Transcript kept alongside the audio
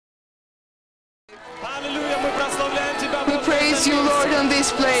We praise you, Lord, on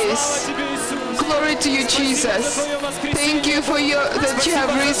this place. Glory to you, Jesus. Thank you for that you have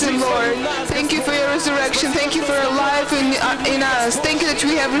risen, Lord. Thank you for your resurrection. Thank you for your life in us. Thank you that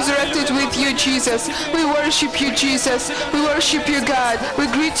we have resurrected with you, Jesus. We worship you, Jesus. We worship you, God. We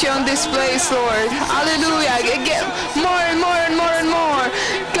greet you on this place, Lord. Hallelujah. Again, more and more and more and more.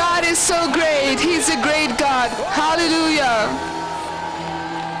 God is so great. He's a great God. Hallelujah.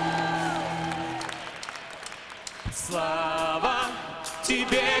 Слава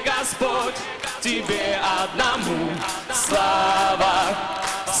Тебе, Господь, Тебе одному. Слава,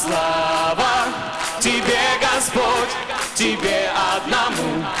 слава Тебе, Господь, Тебе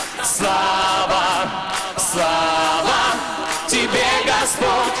одному. Слава, слава Тебе,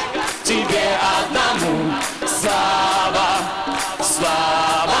 Господь, Тебе одному. Слава,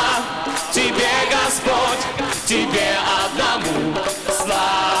 слава Тебе, Господь, Тебе одному.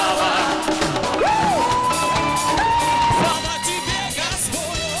 Слава.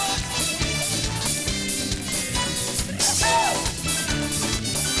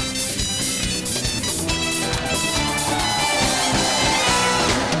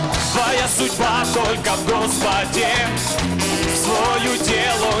 Твоя судьба только в Господе, в свой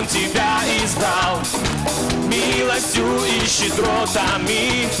удел Он тебя избрал. Милостью и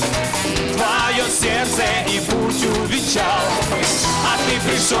щедротами твое сердце и путь увенчал. А ты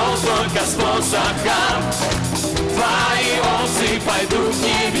пришел только с посохом, твои овцы пойдут в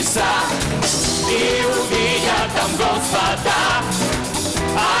небеса и увидят там Господа.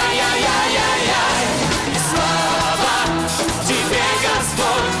 Ай-яй-яй-яй-яй, слава Тебе,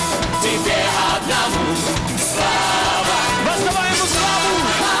 Господь, Тебе одному. Слава, воздавай Ему славу.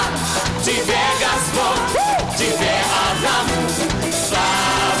 Тебе, Господь, Тебе одному.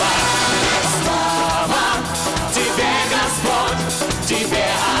 Слава, слава Тебе, Господь, Тебе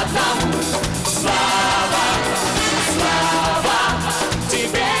одному. Слава, слава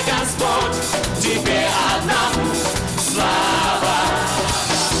Тебе, Господь, Тебе одному. Слава.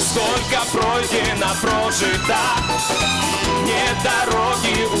 Сколько пройдено, прожито, нет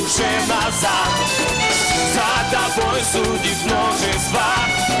дороги уже назад. За тобой судит множество,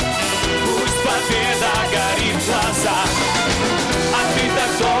 пусть победа горит в глазах. А ты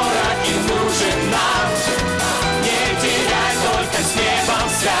так дорог и нужен нам, не теряй только с небом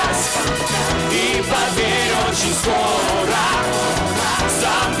связь. И поверь, очень скоро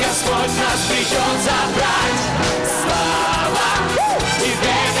сам Господь нас придет забрать. Слава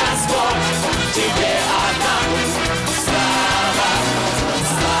Тебе, Господь, Тебе одному. Слава,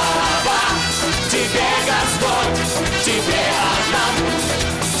 слава Тебе, Господь, Тебе одному.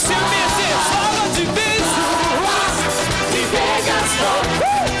 Все вместе, слава Тебе, Иисус. Тебе, Господь,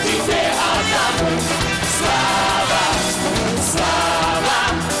 Тебе одному. Слава, слава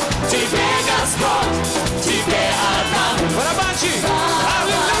Тебе, Господь, Тебе одному. Барабанщик,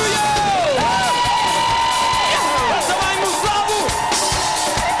 аллилуйя! Давай Ему славу!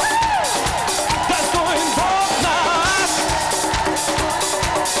 Достоин Бог наш!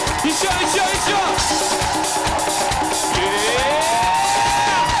 Еще, еще, еще!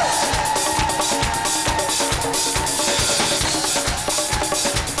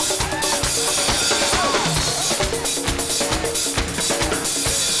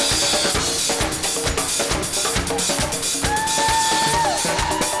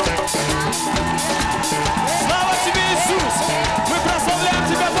 Слава Тебе, Иисус! Мы прославляем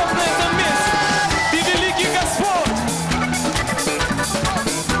Тебя, Бог, на этом месте! Ты великий Господь!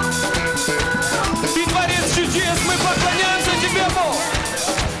 Ты творец чудес! Мы поклоняемся Тебе, Бог!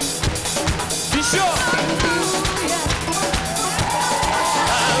 Еще!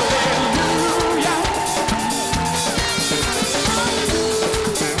 Аллилуйя!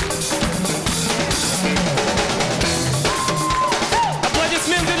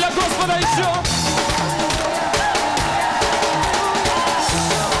 Аплодисменты для Господа еще!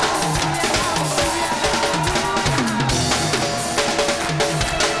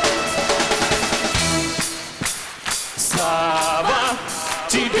 Слава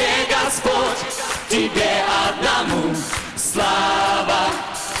Тебе, Господь, Тебе одному. Слава,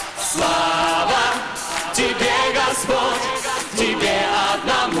 слава Тебе, Господь, Тебе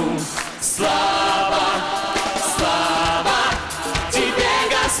одному. Слава, слава Тебе,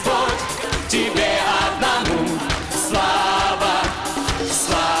 Господь, Тебе одному. Слава,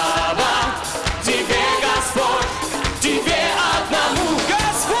 слава Тебе, Господь, Тебе одному.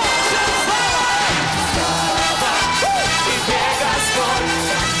 Господь, слава! Тебе, Господь,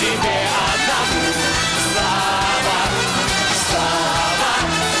 Тебе одному. Слава, слава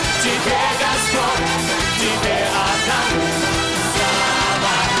Тебе, Господь, Тебе одному.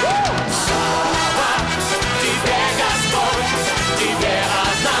 Слава, слава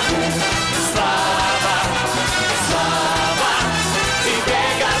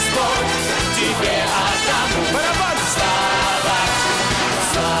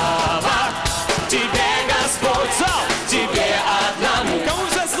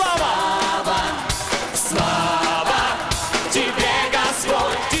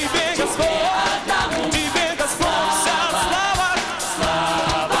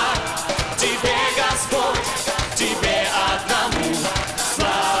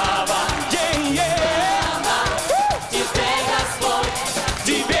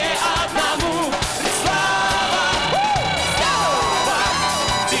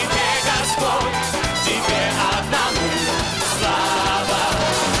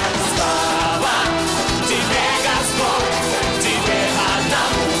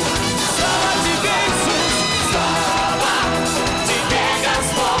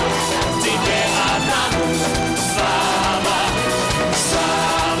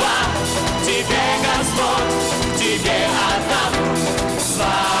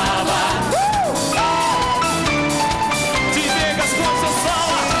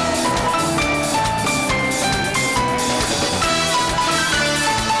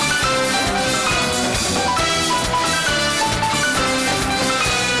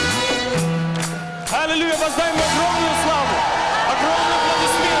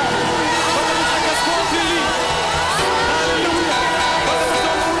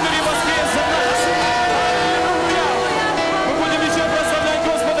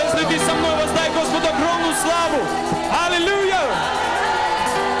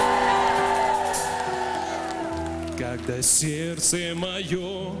Когда сердце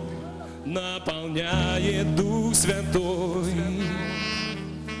мое наполняет Дух Святой,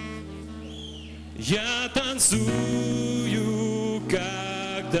 я танцую,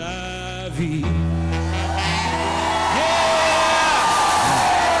 как Давид.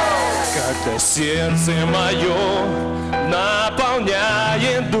 Когда сердце мое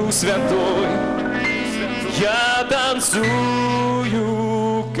наполняет Дух Святой, я танцую,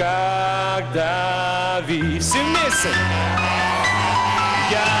 как Давид. Все вместе.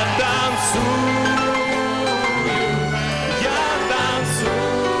 Я танцую, я танцую,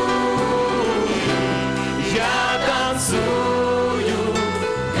 я танцую,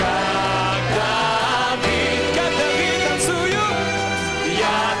 как Давид. Как Давид танцую,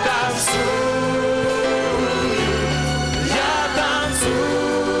 я танцую, я танцую,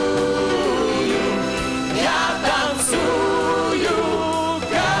 я танцую,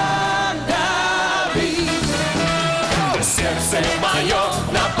 как Давид. Сердце мое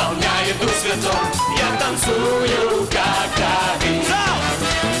наполняет Дух Святой, я танцую, как Давид.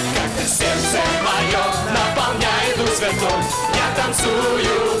 Когда сердце мое наполняет Дух Святой, я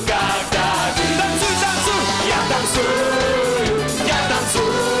танцую, как Давид. Танцуй, танцуй! Я танцую, я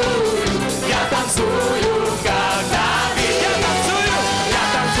танцую, я танцую, как Давид. Я танцую, я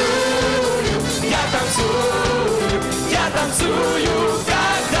танцую, я танцую, я танцую,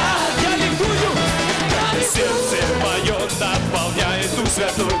 как Давид. Я ликую, когда сердце мое наполняет Дух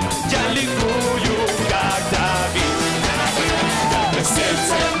Святой, я ликую, как Давид. Когда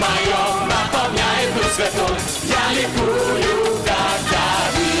сердце мое наполняет Дух Святой, я ликую, как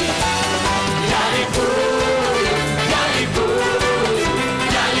Давид. Я ликую, я ликую,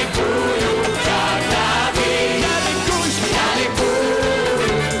 я ликую, как Давид. Я ликую, я ликую,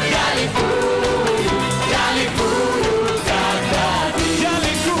 я ликую, я ликую, как Давид. Я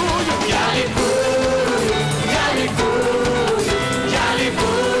ликую, я ликую, я ликую, я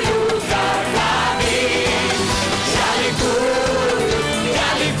ликую, как Давид. Я ликую, я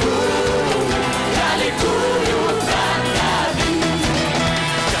ликую, я ликую, как Давид.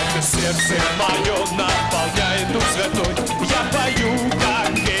 Когда сердце мое наполняет Дух Святой, я пою,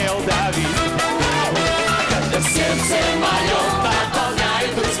 как пел Давид. Когда сердце мое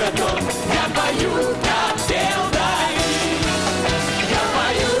наполняет Дух Святой, я пою, как пел Давид. Я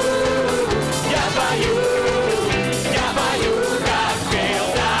пою, я пою, я пою, как пел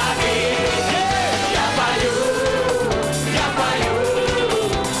Давид. Я пою, я пою,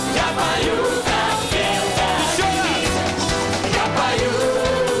 я пою, как пел Давид. Еще раз. Я пою,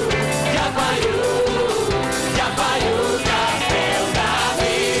 я пою, я пою, как пел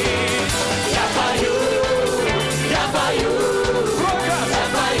Давид. Я пою, я пою, я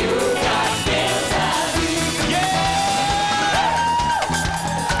пою, как пел Давид.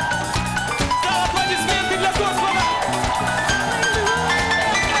 Дал аплодисменты для Господа.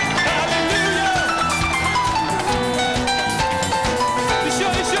 Аллилуйя. Еще,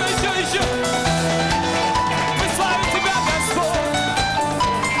 еще, еще, еще. Мы славим Тебя, Господь.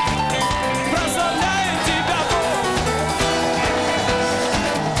 Прославляем Тебя, Бог.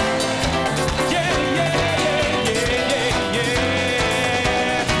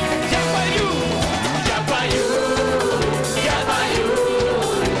 Я пою, я пою, я пою,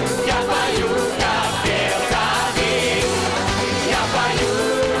 я пою, как пел Давид. Я пою,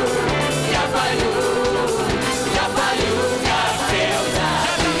 я пою, я пою, как пел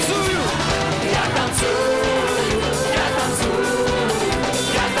Давид. Я танцую, я танцую,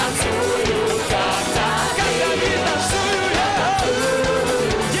 я танцую, как Давид. Танцую, я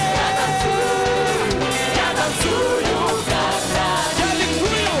танцую, я танцую, как Давид. Я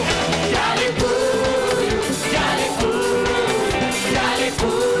ликую, я ликую, я ликую, я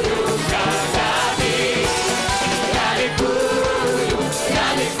ликую, как Давид. Я ликую, я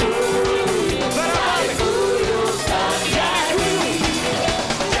ликую, я ликую, как Давид.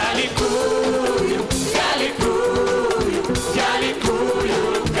 Я ликую, я ликую, я ликую,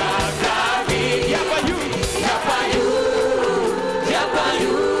 как Давид. Я пою, я пою, я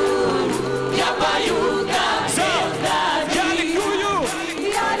пою, я пою, как пел Давид. Я ликую,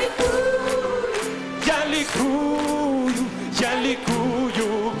 я ликую, я ликую,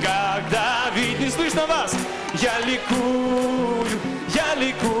 как Давид. Не слышно вас? Я ликую, я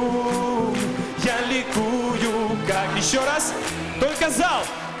ликую, я ликую, как... Еще раз, только зал.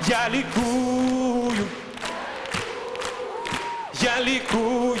 Я ликую, я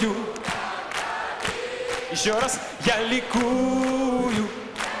ликую. Еще раз, я ликую,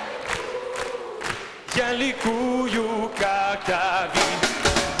 я ликую, как Давид.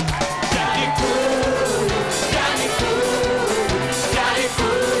 Я ликую, я ликую, я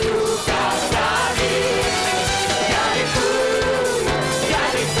ликую, как Давид. Я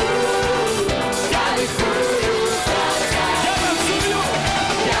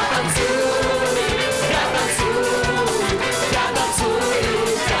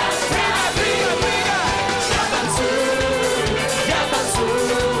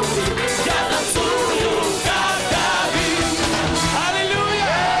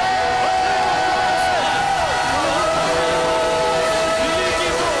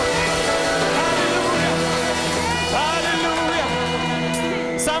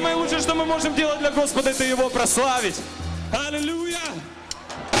мы можем делать для Господа, это Его прославить. Аллилуйя!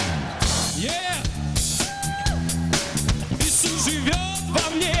 Иисус живет во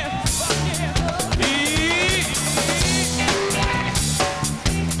мне.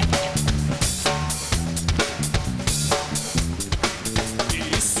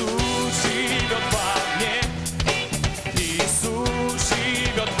 Иисус живет во мне. Иисус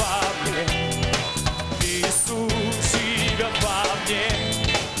живет во мне. Иисус живет во мне.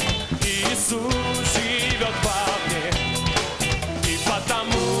 Иисус живет во мне. И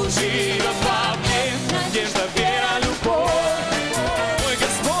потому живет во мне надежда, вера, любовь. Мой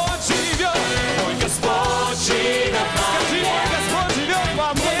Господь живет во мне. Скажи, мой Господь живет во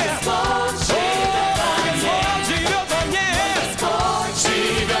мне. Господь живет во мне. Господь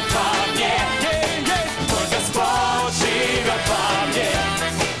живет во мне. Мой Господь живет во мне.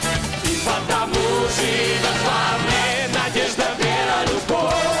 И потому живет во мне надежда, вера,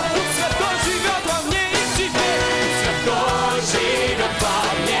 любовь. Дух Святой живет во мне и в тебе. Дух Святой живет во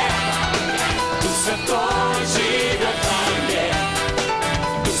мне. Дух Святой живет во мне.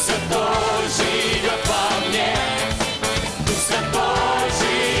 Дух Святой живет во мне. Дух Святой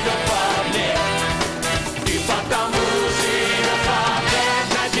живет во мне. И потому живет во мне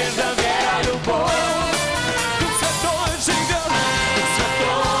надежда, вера, любовь. Дух Святой живет. Дух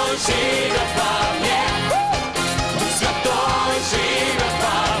Святой живет во мне. Дух Святой живет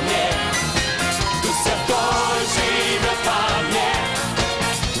во мне. Дух Святой живет во мне.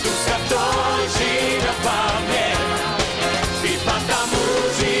 Дух Святой живет во мне. И потому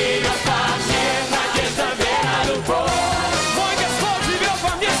живет во мне надежда, вера, любовь. Мой Господь живет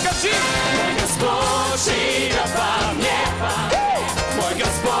во мне, скажи. Мой Господь живет во мне. Мой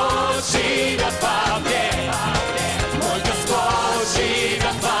Господь живет во мне. Мой Господь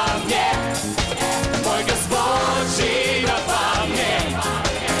живет во мне. Мой Господь живет во мне.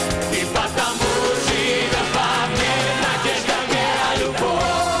 И потому живет во мне надежда, вера,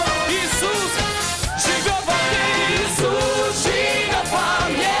 любовь. Иисус живет во мне. Иисус живет во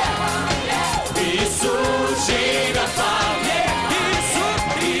мне. Иисус живет во мне.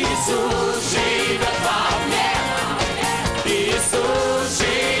 Иисус живет во мне. Иисус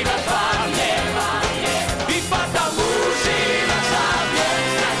живет во мне. И потому живет во мне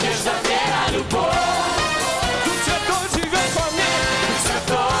надежда, вера, любовь. Дух Святой живет во мне. Дух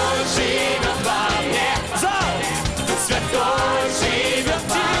Святой живет во мне. Дух Святой живет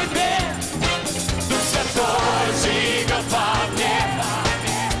в тебе. Дух Святой живет во мне.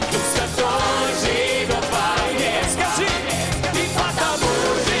 Дух Святой живет во мне. Скажи. И потому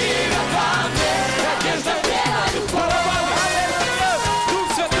живет во мне надежда, вера, любовь. Дух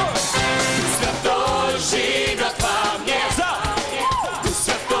Святой. Дух Святой живет во мне. Дух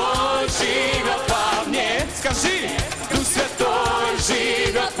Святой живет во мне. Скажи. Дух Святой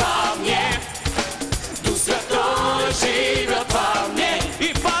живет во мне. Дух Святой живет во мне.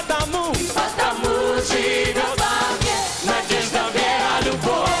 И потому живет во мне надежда, вера,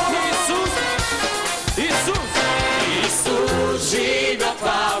 любовь. Иисус. Иисус живет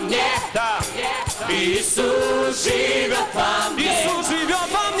во мне. Да. Иисус живет во мне. Иисус живет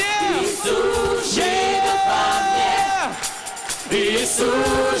во мне. Иисус живет во мне.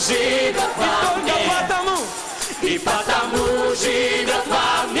 Иисус живет во мне. И потому живет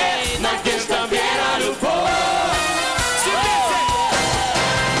во мне надежда, вера, любовь.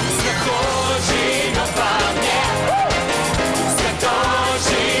 Святой живет во мне. Святой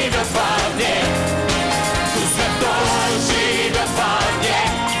живет во мне. Дух Святой живет во мне.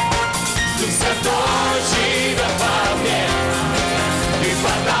 Дух Святой живет во мне. И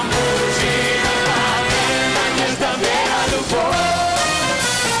потому живет во мне надежда, вера, любовь.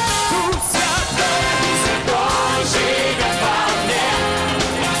 Дух Святой живет во мне.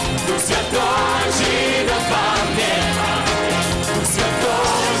 Дух Святой живет во мне. Дух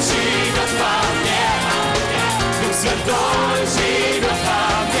Святой живет во мне. Дух Святой живет во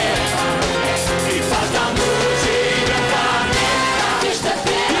мне. И потому живет во мне надежда,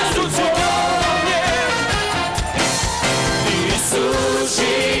 вера, Иисус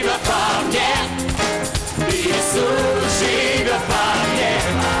живет во мне. Иисус живет во мне.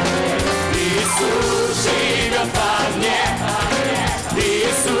 Иисус живет во мне.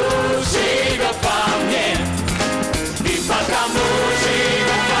 Иисус живет во мне. И потому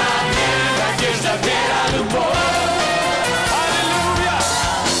живет во мне надежда, вера, любовь. Аллилуйя!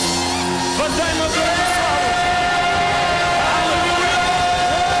 Воздай ему славу. Аллилуйя!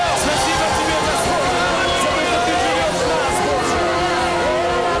 Спасибо тебе, Господь, за то, что ты живешь в нас, Боже.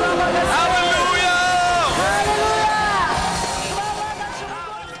 Аллилуйя!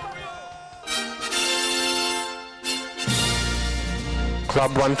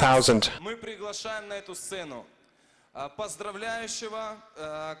 Club 1000. приглашаем на эту сцену поздравляющего,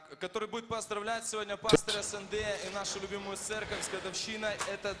 который будет поздравлять сегодня пастыря СНД и нашу любимую церковь с годовщиной.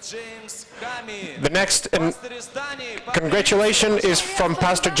 Это Джеймс Ками. The next Пастырь из Дании. congratulation is from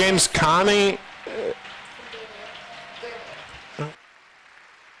Pastor James Kami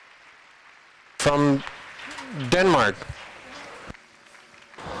from Denmark.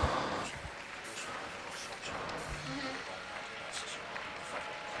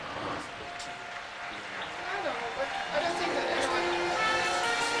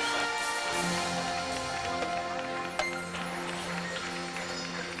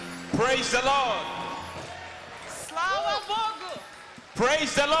 Praise the Lord. Слава Богу!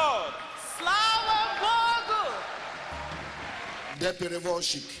 Praise the Lord. Слава Богу! Де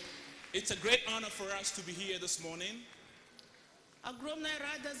перевозчик? It's a great honor for us to be here this morning Огромная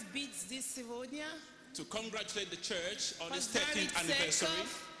радость быть здесь сегодня. to congratulate the church on its Поздравить 13th anniversary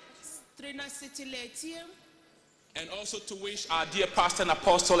церковь с 13-летием. and also to wish our dear pastor and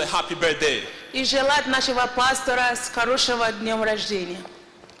apostle a happy birthday. И желать нашего пастора с хорошего днем рождения.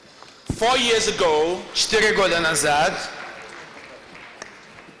 4 years ago, 4 года назад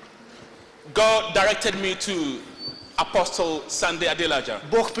God directed me to Apostle Sunday Adelaja.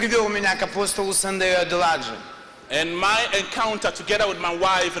 Бог привел меня к апостолу Сандею Аделаджи. And my encounter together with my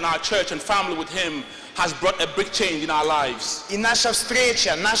wife and our church and family with him has brought a big change in our lives. И наша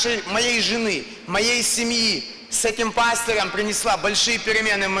встреча моей жены, моей семьи с этим пастором принесла большие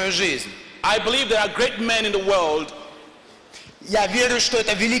перемены в мою жизнь. I believe there are great men in the world, Я верю, что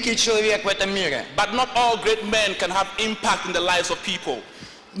это великий человек в этом мире. but not all great men can have impact in the lives of people.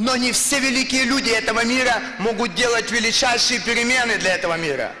 Но не все великие люди этого мира могут делать величайшие перемены для этого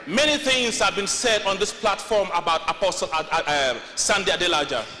мира. Many things have been said on this platform about Apostle Sunday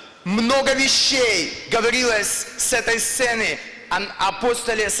Adelaja. Много вещей говорилось с этой сцены о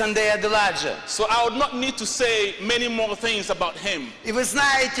апостоле Сандея Аделаджи. So I would not need to say many more things about him. И вы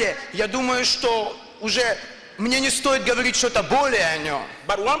знаете, я думаю, что уже мне не стоит говорить что-то более о нем.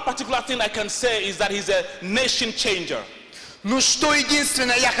 But one particular thing I can say is that he's a nation changer. Ну что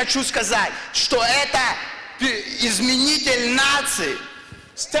единственное я хочу сказать, что это изменитель нации.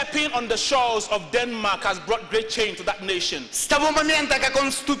 Stepping on the shores of Denmark has brought great change to that nation. С того момента, как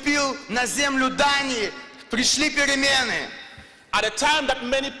он вступил на землю Дании, пришли перемены. At a time that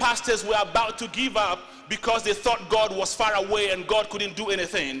many pastors were about to give up because they thought God was far away and God couldn't do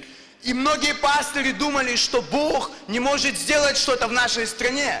anything. И многие пастыри думали, что Бог не может сделать что-то в нашей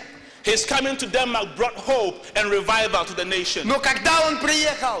стране. His coming to Denmark brought hope and revival to the nation. Но когда он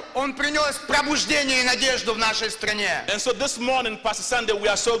приехал, он принес пробуждение и надежду в нашей стране. And so this morning, Pastor Sunday, we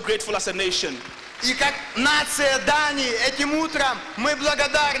are so grateful as a nation. И как нация Дании, этим утром мы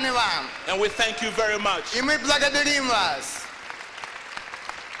благодарны вам. And we thank you very much. И мы благодарим вас.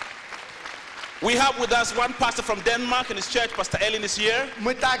 We have with us one pastor from Denmark and his church, Pastor Ellen is here.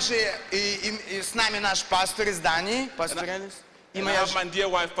 Мы также, и с нами наш пастор из Дании, пастор Элис. And I have my dear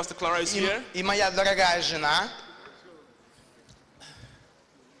wife, Pastor Clara, is here. И моя дорогая жена.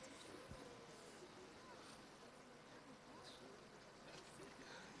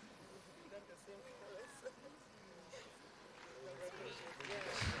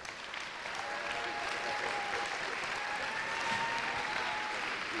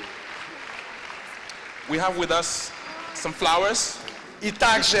 We have with us some flowers. И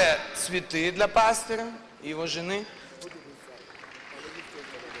также цветы для пастора и его жены.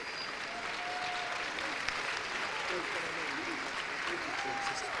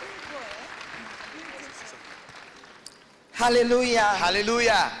 Hallelujah.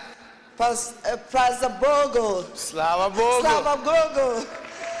 Аллилуйя. Praise the Bogu. Слава Богу. Slava Bogu.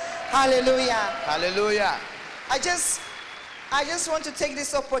 Hallelujah. Аллилуйя. I just want to take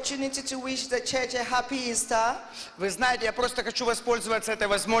this opportunity to wish the church a happy Easter. Вы знаете, я просто хочу воспользоваться этой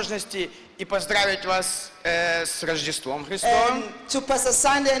возможностью и поздравить вас с Рождеством Христовым. And to Pastor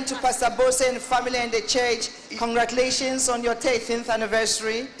Sunday and to Pastor Bose and family and the church, congratulations on your 13th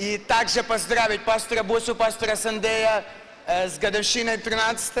anniversary. И также поздравить пастора Босу, пастора Сандея с годовщиной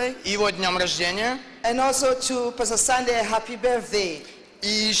 13-й и его днем рождения. And also to Pastor Sunday, a happy birthday. И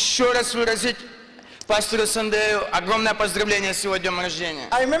еще раз выразить пастору Сандею огромное поздравление с его днем рождения.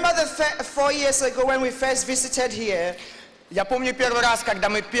 I remember 4 years ago when we first visited here. Я помню первый раз, когда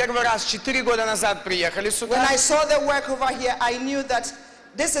мы первый раз 4 года назад приехали When сюда. I saw the work over here, I knew that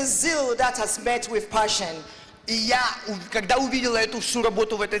this is zeal that has met with passion. И я, когда увидела эту всю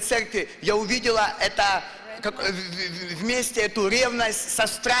работу в этой церкви, я увидела это вместе эту ревность со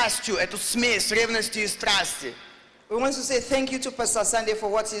страстью, эту смесь ревности и страсти. We want to say thank you to Pastor Sunday for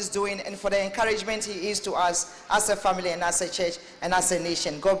what he's doing and for the encouragement he is to us as a family and as a church and as a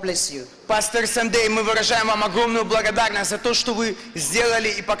nation. God bless you. Пастор Сандей, мы выражаем вам огромную благодарность за то, что вы сделали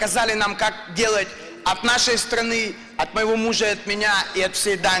и показали нам, как делать от нашей страны, от моего мужа, от меня и от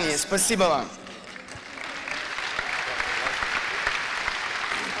всей Дании. Спасибо вам.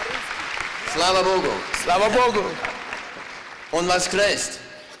 Слава Богу! Слава Богу! Он воскрес!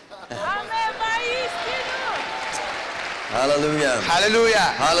 Hallelujah!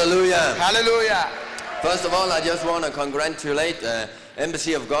 Hallelujah! Hallelujah! Hallelujah! First of all, I just want to congratulate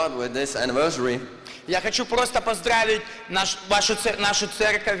Embassy of God with this anniversary. Я хочу просто поздравить нашу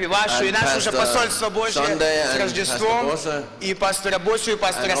церковь, и вашу, и наше уже посольство Божье с Рождеством, и пастора Босю, и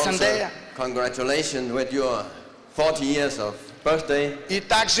пастора Сандея. Congratulations with your 40 years of birthday. И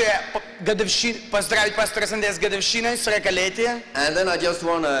также поздравить пастора Сандея с годовщиной 40-летия. And then I just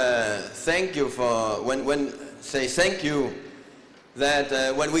want to thank you for say thank you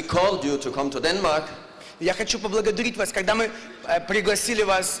that when we called you to come to Denmark. Я хочу поблагодарить вас, когда мы пригласили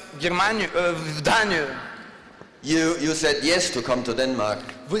вас в Германию, в Данию. You said yes to come to Denmark.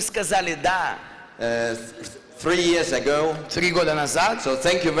 Вы сказали да. 3 years ago. 3 года назад. So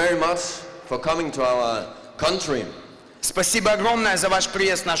thank you very much for coming to our country. Спасибо огромное за ваш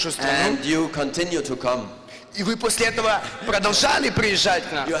приезд в нашу страну. And you continue to come. И вы после этого продолжали приезжать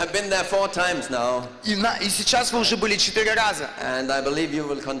к нам. You have been there 4 times now. И сейчас вы уже были 4 раза. And I believe you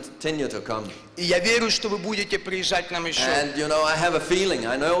will continue to come. И я верю, что вы будете приезжать к нам еще. And you know, I have a feeling.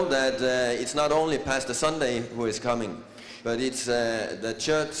 I know that it's not only Pastor Sunday who is coming, but it's the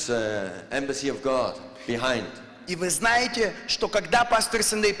church Embassy of God behind. И вы знаете, что когда пастор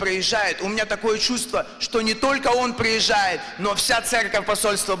Сандей приезжает, у меня такое чувство, что не только он приезжает, но вся церковь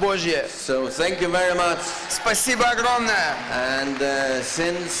посольства Божье. So thank you very much. Спасибо огромное. And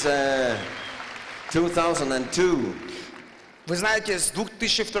since 2002, вы знаете, с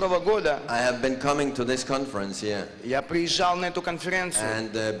 2002 года I have been coming to this conference here. Я приезжал на эту конференцию.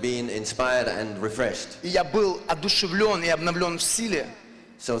 And being inspired and refreshed. И я был одушевлен и обновлен в силе.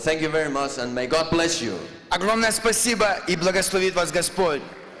 So thank you very much and may God bless you. Огромное спасибо и благословит вас Господь.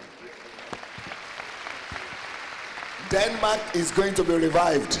 Denmark is going to be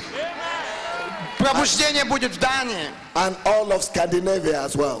revived. Пробуждение будет в Дании. And all of Scandinavia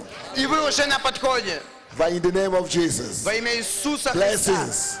as well. И вы уже на подходе. In the name of Jesus. Во имя Иисуса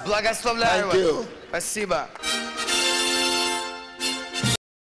Blessings. Христа. Благословляю вас. Thank you. Спасибо.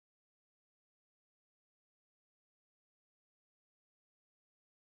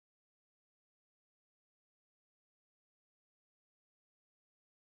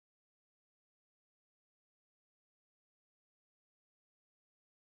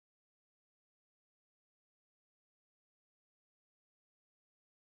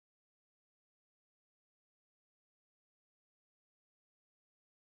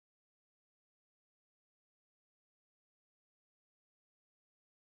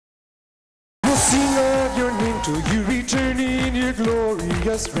 Sing of your name till you return in your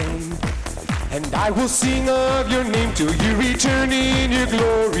glorious reign. And I will sing of your name till you return in your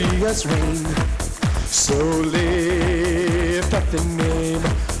glorious reign. So lift up the name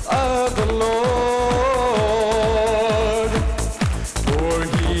of the Lord, for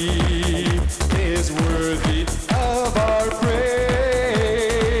he is worthy of our praise.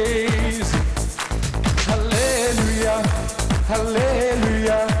 Hallelujah,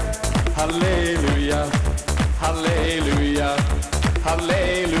 hallelujah. Hallelujah, hallelujah,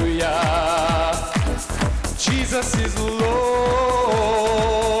 hallelujah. Jesus is Lord.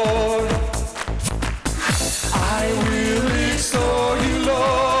 I will extol you,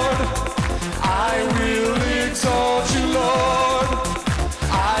 Lord. I will exalt you, Lord.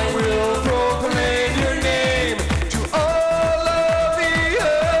 I will proclaim your name to all of the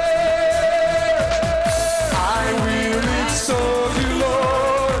earth. I will extol you,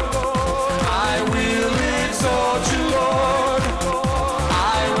 Lord. I will exalt you, Lord.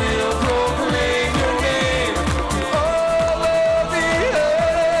 I will proclaim your name to all of the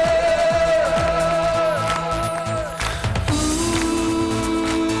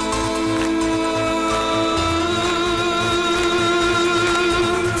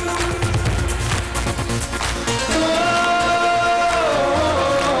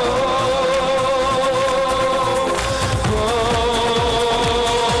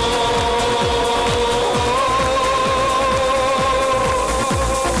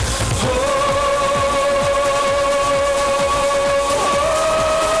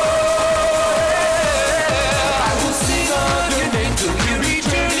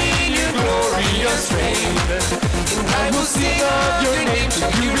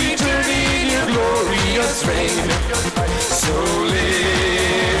glorious reign. So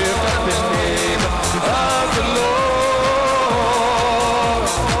lift up the name of the Lord,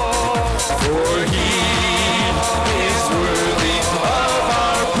 for He is worthy of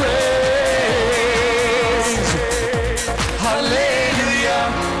our praise. Hallelujah,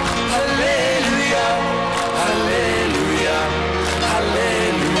 hallelujah, hallelujah,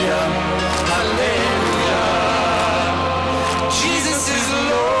 hallelujah, hallelujah. Jesus is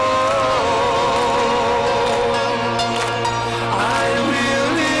Lord. I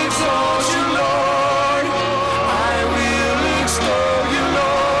will exalt you, Lord. I will extol you,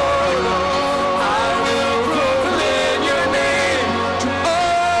 Lord. I will proclaim your name to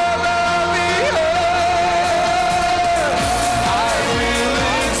all of the earth. I will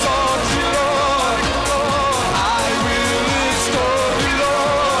exalt you, Lord. I will extol you,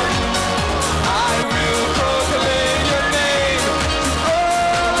 Lord. I will proclaim your name to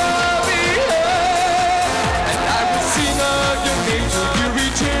all of the earth. And I will sing of your name till you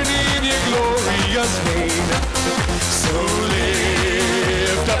return in your glorious name. So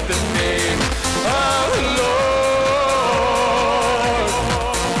lift up the name of the Lord,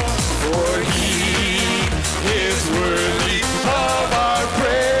 for He is worthy of our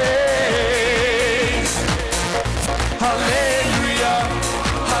praise. Hallelujah,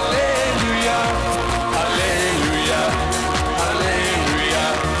 hallelujah, hallelujah, hallelujah,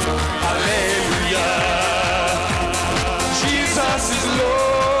 hallelujah. Jesus is Lord.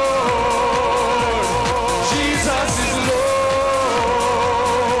 Jesus is Lord.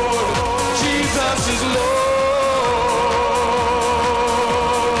 Jesus is Lord.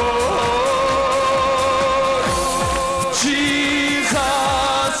 Jesus is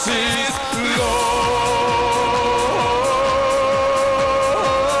Lord.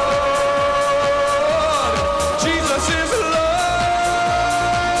 Jesus is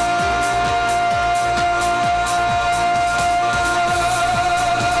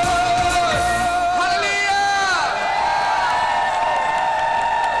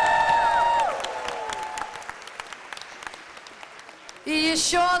И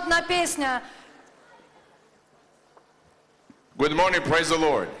еще одна песня. Good morning, praise the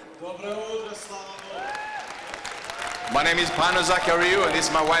Lord. My name is Pano Zachariou, and this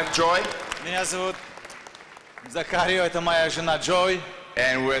is my wife Joy. Меня зовут Захарио, это моя жена Джой.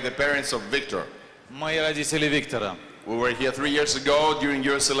 And we're the parents of Victor. Мои родители Виктора. We were here 3 years ago during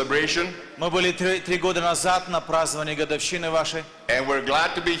your celebration. Мы были 3 года назад на праздновании годовщины вашей. And we're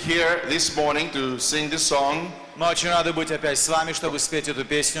glad to be here this morning to sing this song. Мы очень рады быть опять с вами, чтобы спеть эту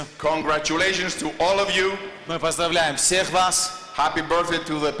песню. Congratulations to all of you. Мы поздравляем всех вас. Happy birthday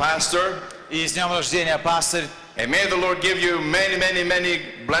to the pastor. И с днем рождения, пастырь. And may the Lord give you many, many, many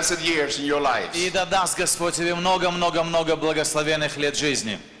blessed years in your lives. И да даст Господь тебе много-много-много благословенных лет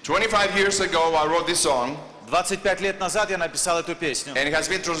жизни. 25 years ago, I wrote this song. 25 лет назад я написал эту песню. And it has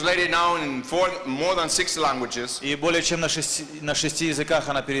been translated now in more than 60 languages. И более чем на 6 языках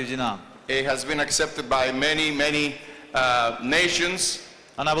она переведена. It has been accepted by many, many nations.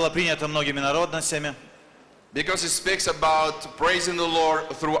 Она была принята многими народностями. Because it speaks about praising the Lord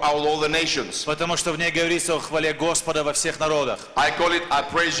throughout all the nations. Потому что в ней говорится о хвале Господа во всех народах. I call it I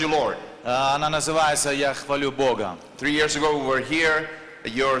Praise You, Lord. Она называется «Я хвалю Бога». 3 years ago we were here.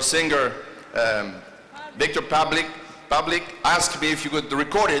 Your singer Victor Public asked me if you could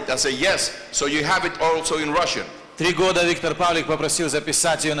record it. I said yes. So you have it also in Russian. 3 года Виктор Павлик попросил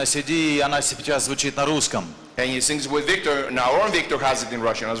записать ее на CD, и она сейчас звучит на русском. And he sings with Victor. Now our own Victor has it in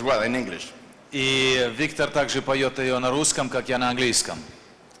Russian as well, in English. И Виктор также поет ее на русском, как я на английском.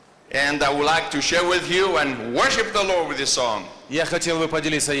 And I would like to share with you and worship the Lord with this song. Я хотел бы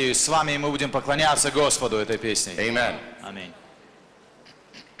поделиться ею с вами, и мы будем поклоняться Господу этой песней. Amen. Аминь.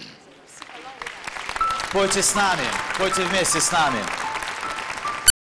 Пойте с нами, пойте вместе с нами.